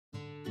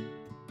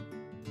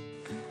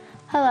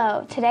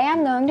Hello, today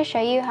I'm going to show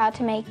you how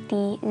to make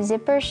the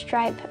zipper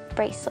stripe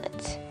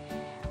bracelet.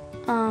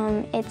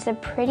 It's a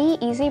pretty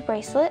easy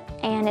bracelet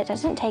and it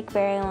doesn't take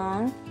very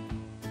long.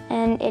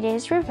 And it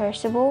is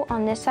reversible.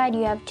 On this side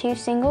you have 2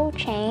 single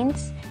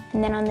chains,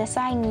 and then on this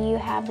side you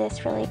have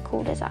this really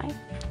cool design.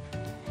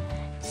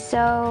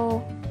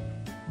 So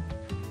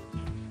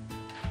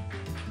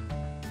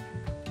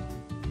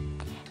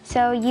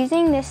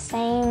using this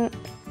same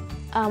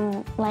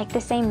the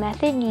same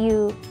method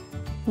you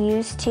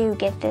used to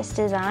get this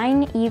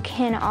design, you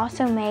can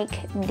also make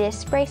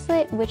this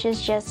bracelet, which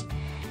is just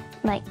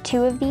like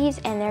 2 of these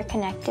and they're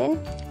connected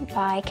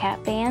by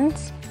cap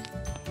bands.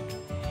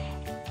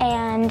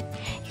 And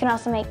you can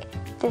also make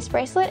this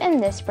bracelet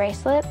and this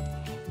bracelet,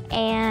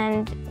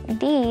 and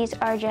these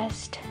are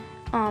just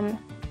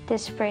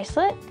this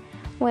bracelet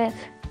with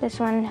this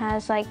one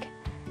has like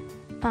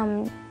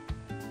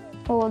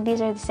well,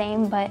 these are the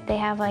same, but they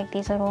have like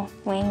these little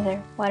wings or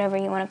whatever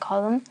you want to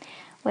call them,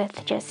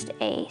 with just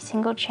a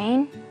single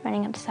chain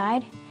running up the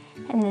side,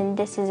 and then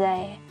this is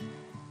a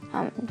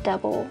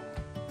double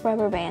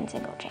rubber band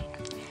single chain.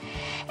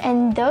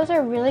 And those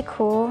are really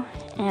cool,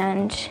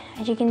 and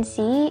as you can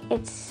see,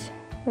 it's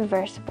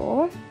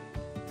reversible.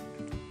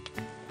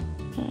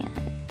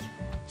 And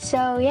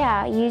so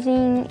yeah,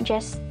 using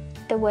just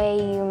the way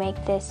you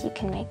make this, you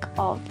can make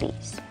all of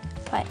these.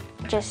 But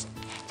just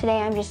today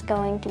I'm just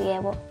going to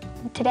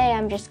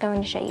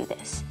show you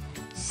this.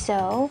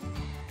 So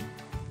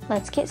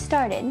let's get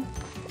started.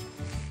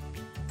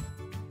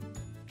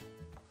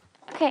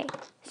 Okay,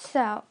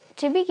 so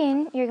to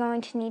begin, you're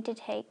going to need to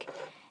take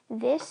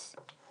this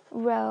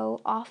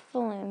row off the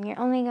loom. You're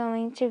only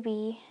going to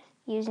be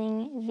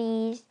using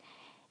these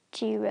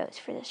 2 rows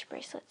for this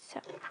bracelet.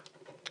 So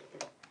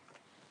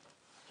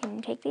you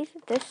can take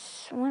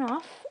this one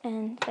off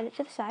and set it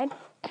to the side.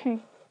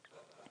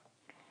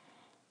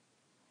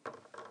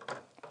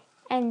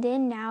 And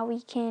then now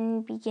we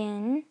can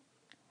begin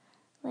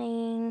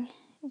laying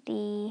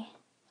the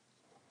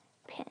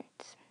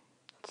pins.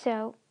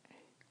 So,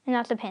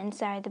 not the pins,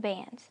 sorry, the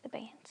bands.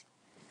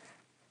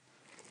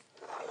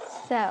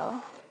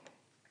 So,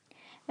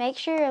 make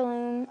sure your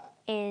loom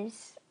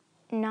is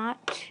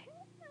not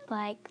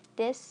like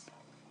this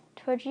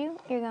towards you.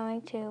 You're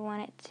going to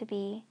want it to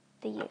be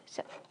the U.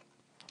 So,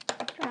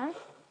 flip it around.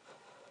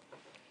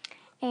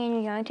 And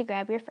you're going to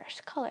grab your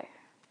first color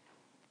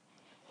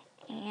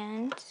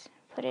and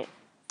put it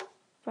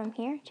from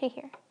here to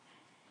here.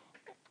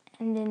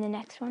 And then the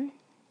next one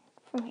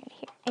from here to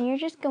here. And you're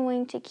just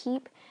going to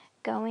keep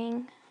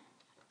going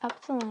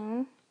up the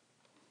loom,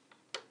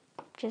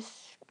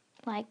 just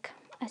like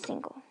a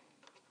single.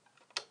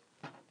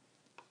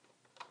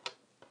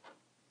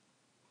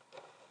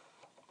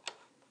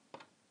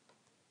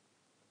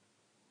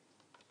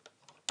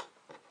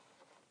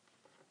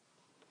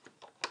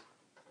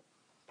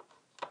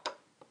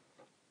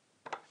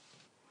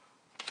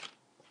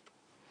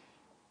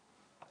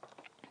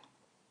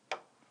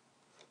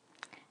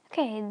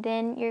 Okay,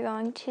 then you're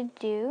going to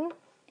do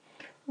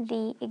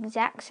the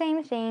exact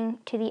same thing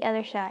to the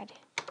other side.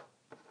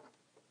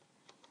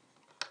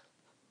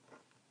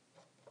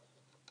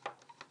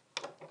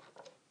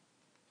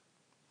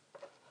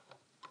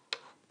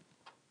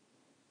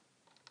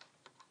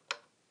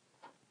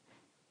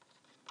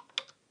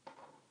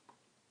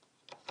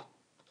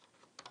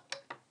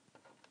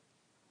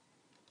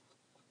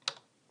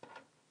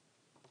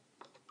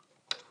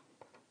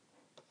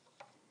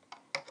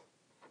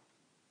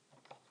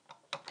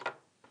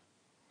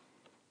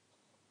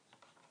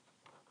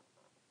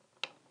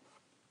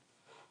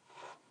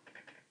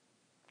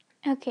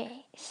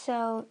 Okay,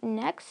 so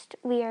next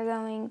we are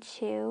going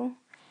to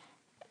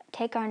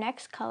take our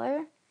next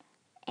color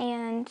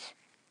and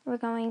we're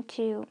going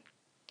to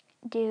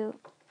do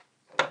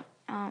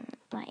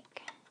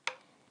like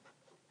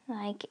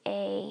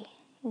a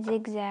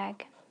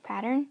zigzag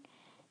pattern.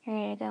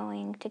 You're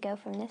going to go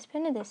from this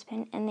pin to this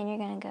pin, and then you're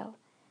going to go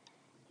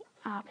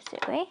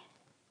opposite way,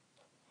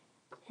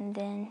 and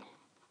then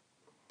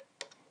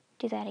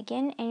do that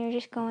again, and you're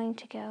just going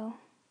to go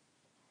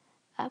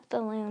up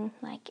the loom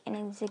like in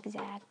a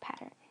zigzag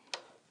pattern.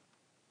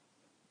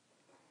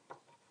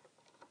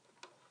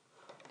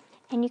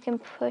 And you can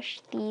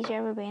push these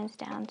rubber bands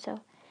down so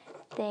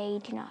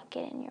they do not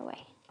get in your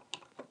way.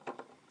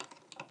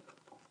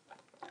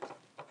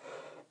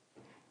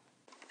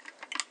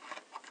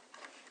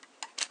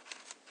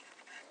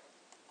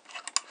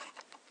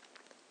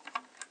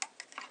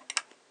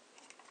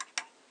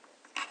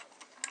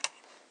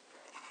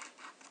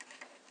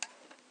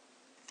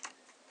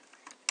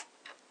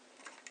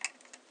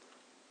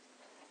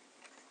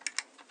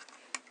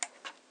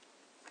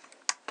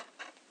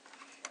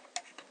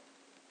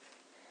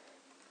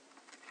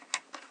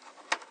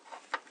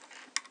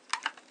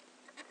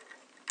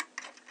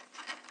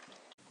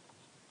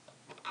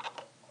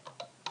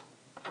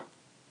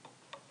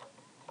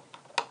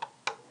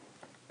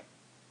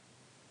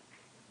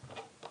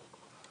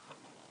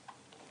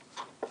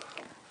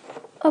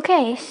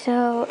 Okay,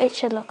 so it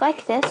should look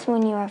like this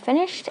when you are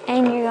finished,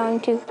 and you're going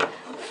to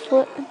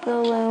flip the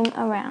loom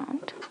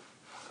around.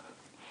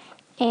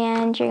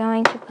 and you're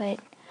going to put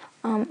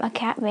a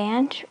cap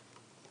band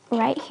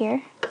right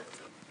here.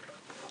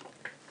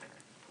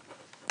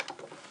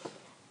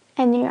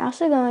 And then you're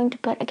also going to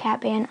put a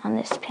cap band on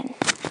this pin.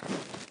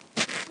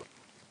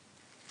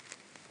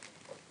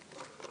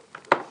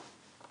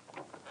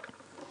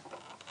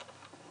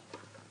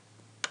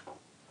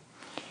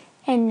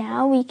 And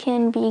now we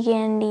can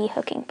begin the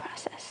hooking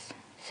process.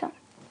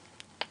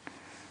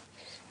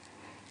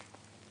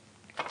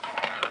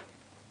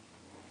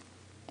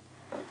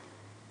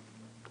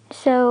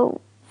 So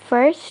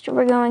first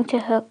we're going to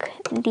hook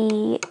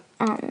the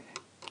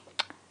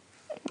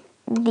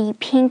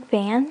pink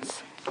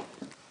bands,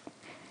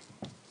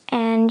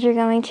 and you're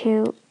going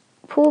to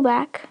pull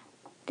back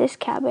this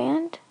cap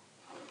band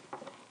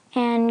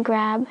and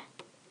grab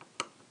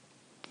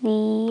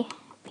the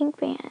pink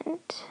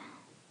band.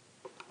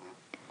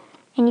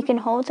 And you can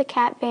hold the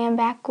cap band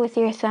back with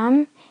your thumb,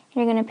 and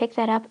you're going to pick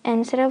that up. And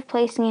instead of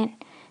placing it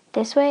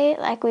this way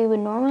like we would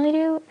normally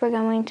do, we're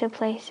going to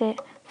place it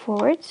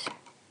forwards.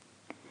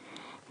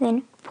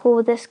 Then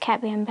pull this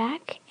cap band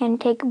back and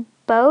take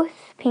both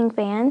pink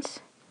bands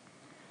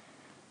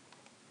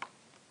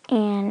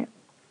and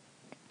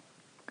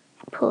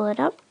pull it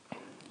up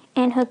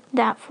and hook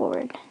that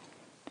forward.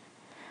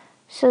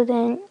 So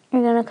then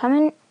you're going to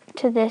come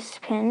into this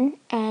pin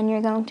and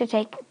you're going to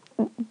take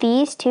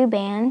these two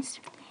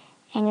bands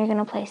and you're going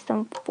to place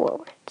them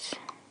forwards.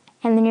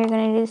 And then you're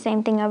going to do the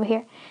same thing over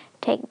here.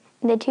 Take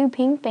the two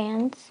pink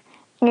bands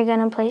and you're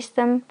going to place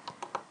them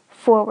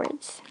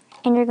forwards.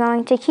 And you're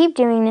going to keep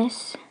doing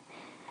this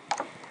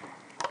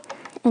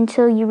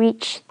until you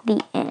reach the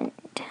end.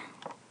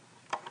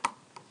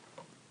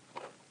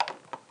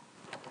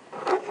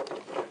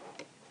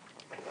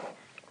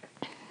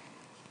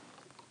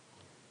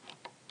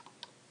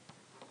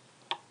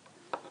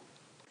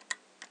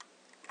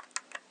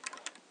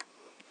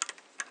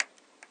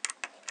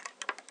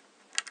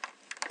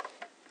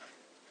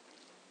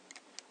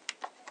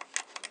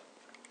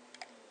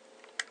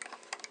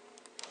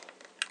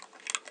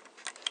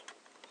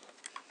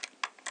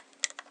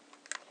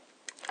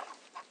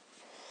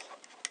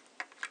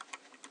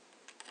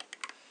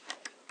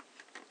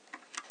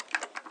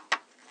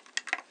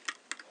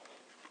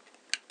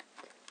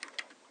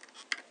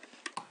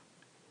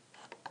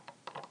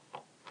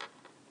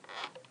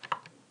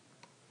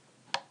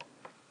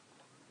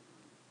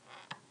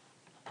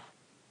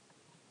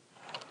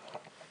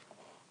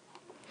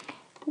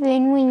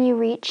 Then when you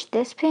reach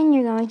this pin,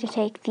 you're going to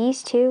take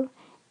these two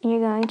and you're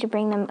going to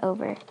bring them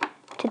over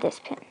to this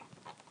pin.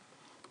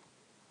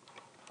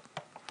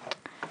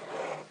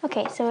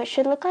 Okay, so it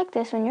should look like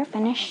this when you're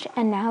finished,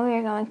 and now we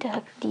are going to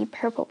hook the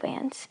purple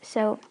bands.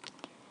 So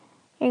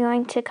you're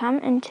going to come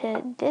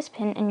into this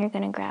pin and you're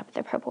going to grab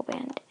the purple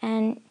band,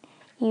 and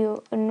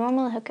you would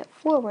normally hook it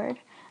forward,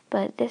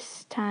 but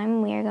this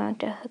time we are going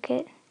to hook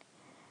it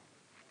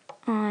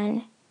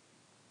on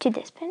to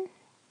this pin.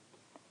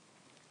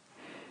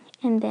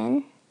 And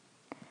then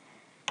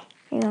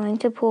you're going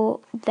to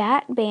pull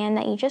that band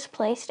that you just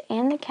placed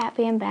and the cap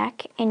band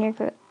back, and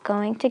you're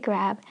going to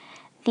grab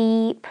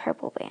the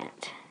purple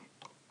band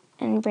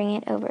and bring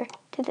it over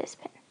to this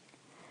pin.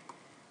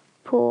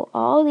 Pull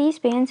all these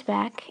bands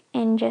back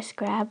and just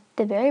grab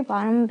the very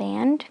bottom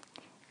band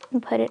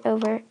and put it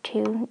over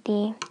to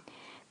the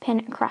pin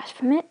across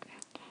from it.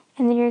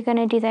 And then you're going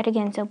to do that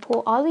again. So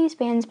pull all these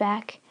bands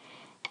back,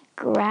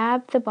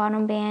 grab the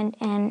bottom band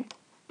and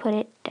put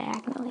it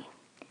diagonally.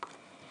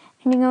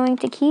 And you're going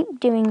to keep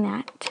doing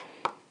that.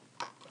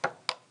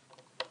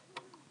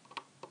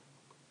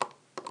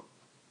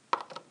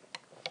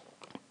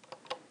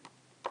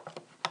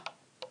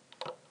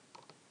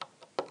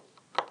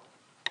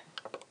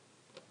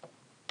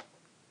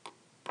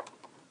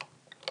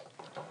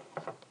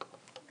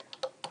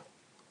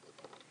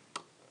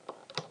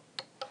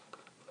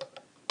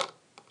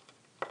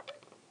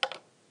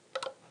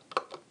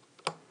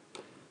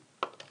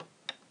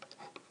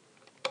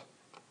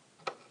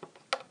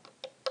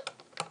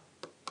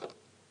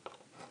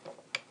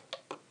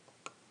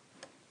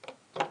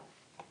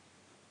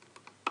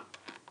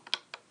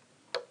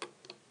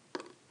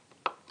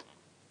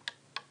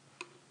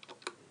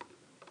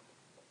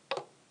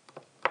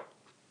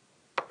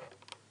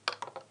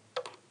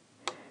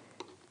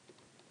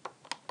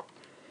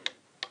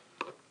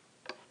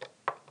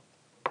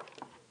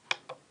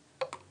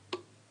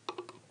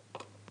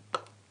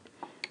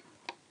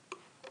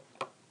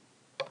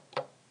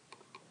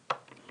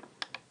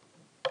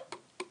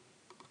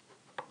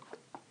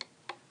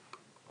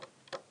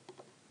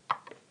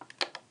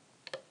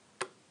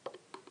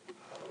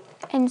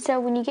 And so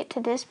when you get to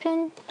this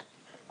pin,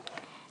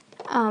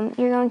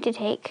 you're going to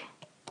take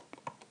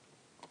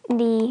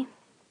the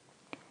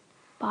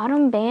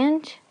bottom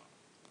band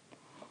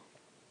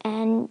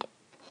and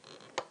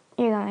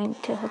you're going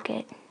to hook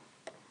it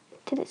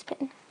to this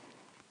pin.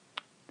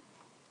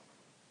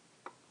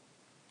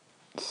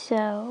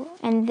 So,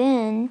 and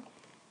then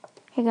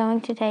you're going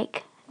to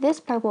take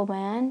this purple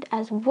band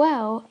as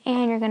well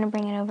and you're going to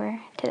bring it over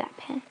to that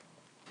pin.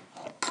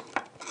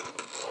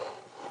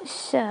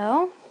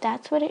 So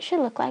that's what it should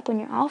look like when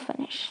you're all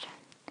finished.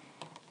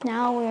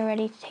 Now we're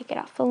ready to take it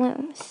off the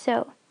loom.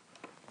 So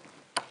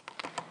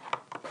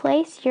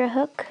place your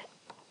hook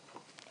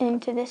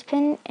into this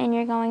pin, and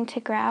you're going to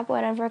grab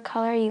whatever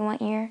color you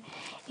want your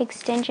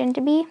extension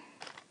to be.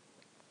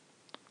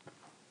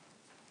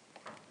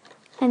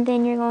 And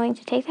then you're going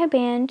to take that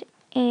band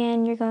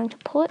and you're going to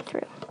pull it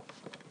through.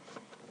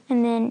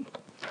 And then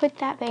put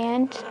that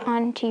band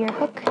onto your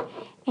hook,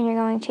 and you're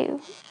going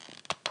to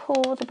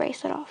pull the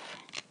bracelet off.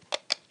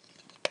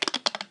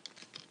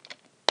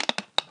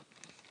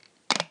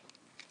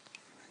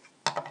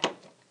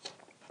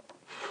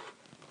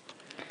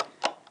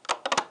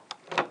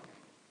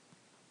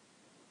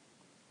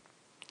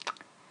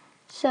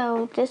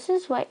 So this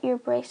is what your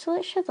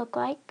bracelet should look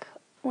like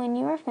when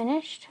you are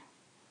finished.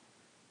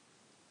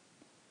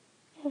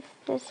 If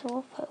this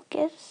will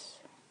focus.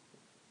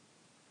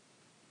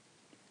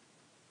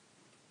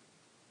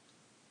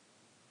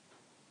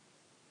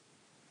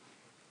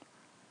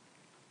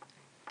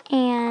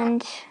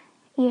 And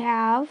you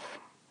have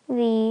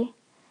the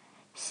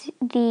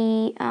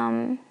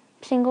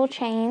single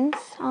chains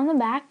on the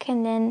back,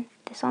 and then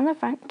this on the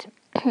front.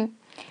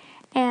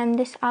 And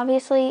this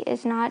obviously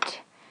is not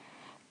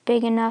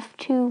big enough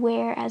to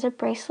wear as a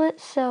bracelet,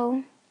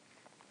 so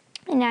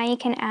now you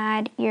can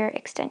add your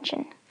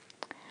extension.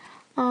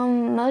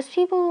 Most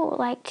people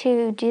like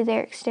to do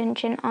their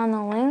extension on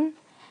the loom,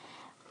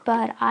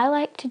 but I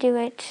like to do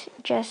it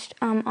just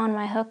on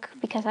my hook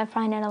because I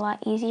find it a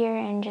lot easier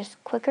and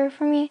just quicker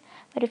for me.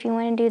 But if you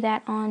want to do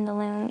that on the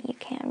loom, you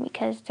can,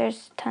 because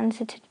there's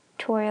tons of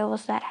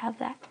tutorials that have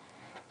that.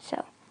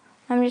 So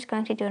I'm just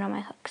going to do it on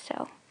my hook.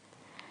 So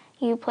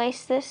you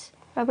place this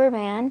rubber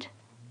band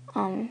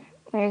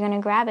where you're going to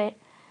grab it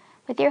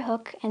with your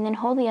hook and then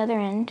hold the other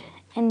end,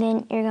 and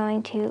then you're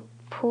going to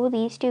pull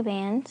these two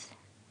bands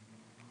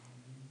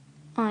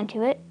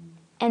onto it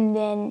and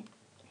then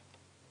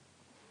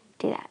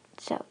do that.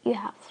 So you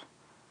have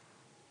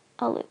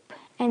a loop,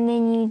 and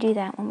then you do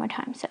that one more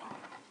time. So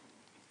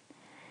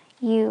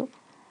you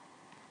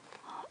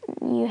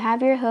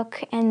have your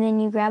hook, and then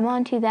you grab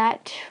onto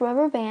that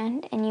rubber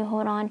band and you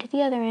hold on to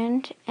the other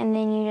end, and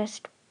then you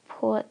just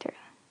pull it through.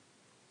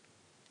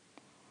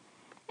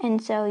 And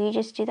so you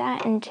just do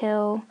that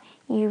until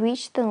you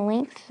reach the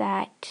length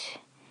that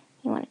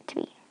you want it to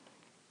be.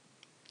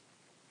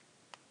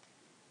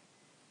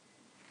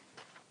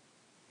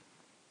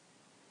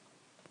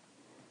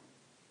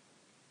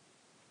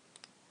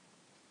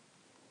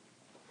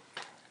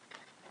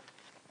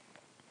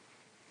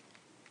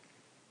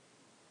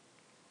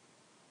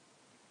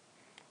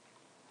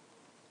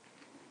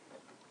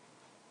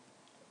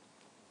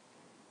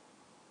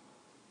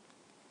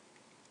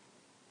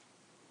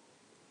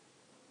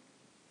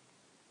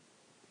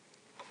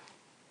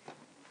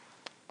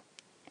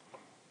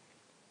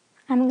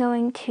 I'm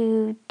going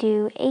to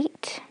do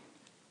 8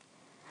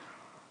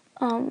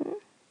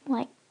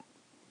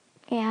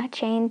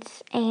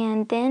 chains,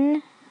 and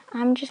then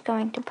I'm just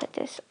going to put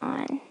this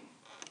on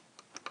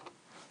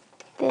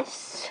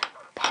this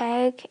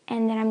peg,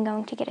 and then I'm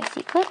going to get a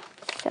C-clip.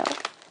 So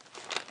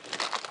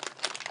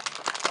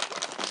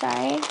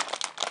sorry,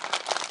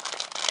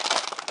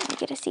 let me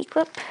get a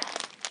C-clip.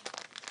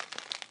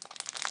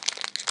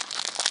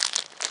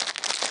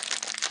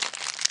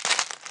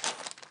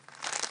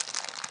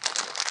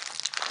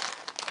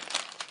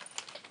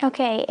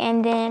 Okay,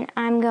 and then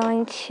I'm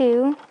going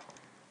to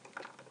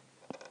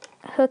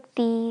hook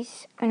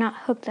these, or not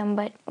hook them,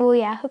 but,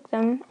 hook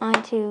them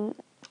onto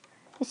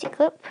the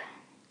C-clip.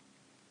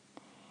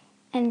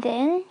 And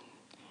then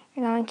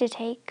you're going to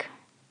take,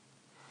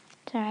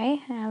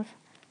 sorry, I have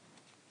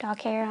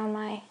dog hair on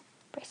my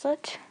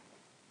bracelet.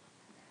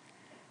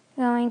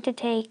 You're going to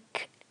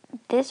take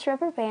this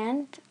rubber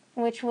band,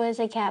 which was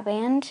a cat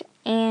band,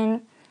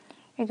 and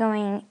you're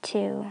going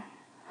to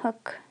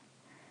hook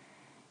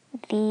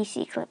the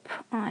C-clip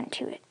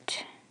onto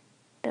it.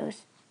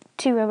 Those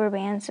 2 rubber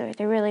bands, or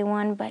they're really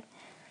one, but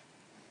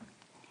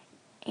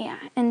yeah.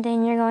 And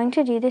then you're going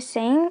to do the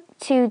same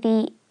to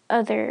the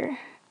other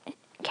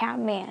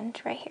cat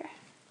band right here.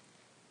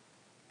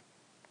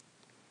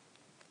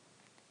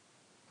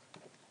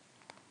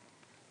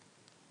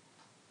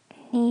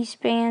 These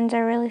bands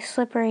are really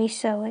slippery,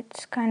 so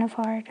it's kind of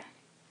hard.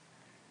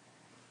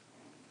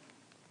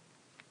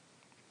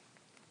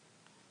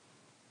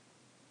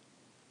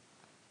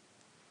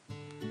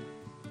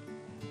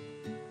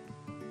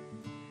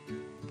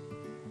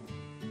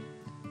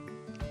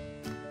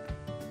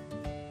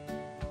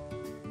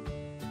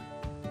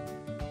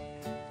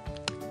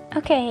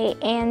 Okay,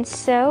 and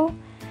so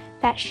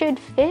that should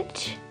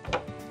fit.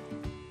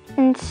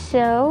 And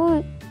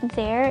so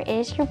there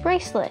is your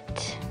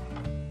bracelet.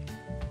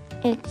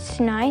 It's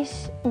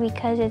nice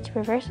because it's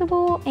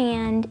reversible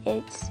and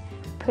it's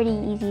pretty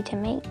easy to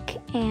make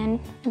and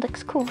it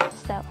looks cool.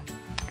 So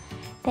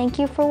thank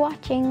you for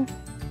watching.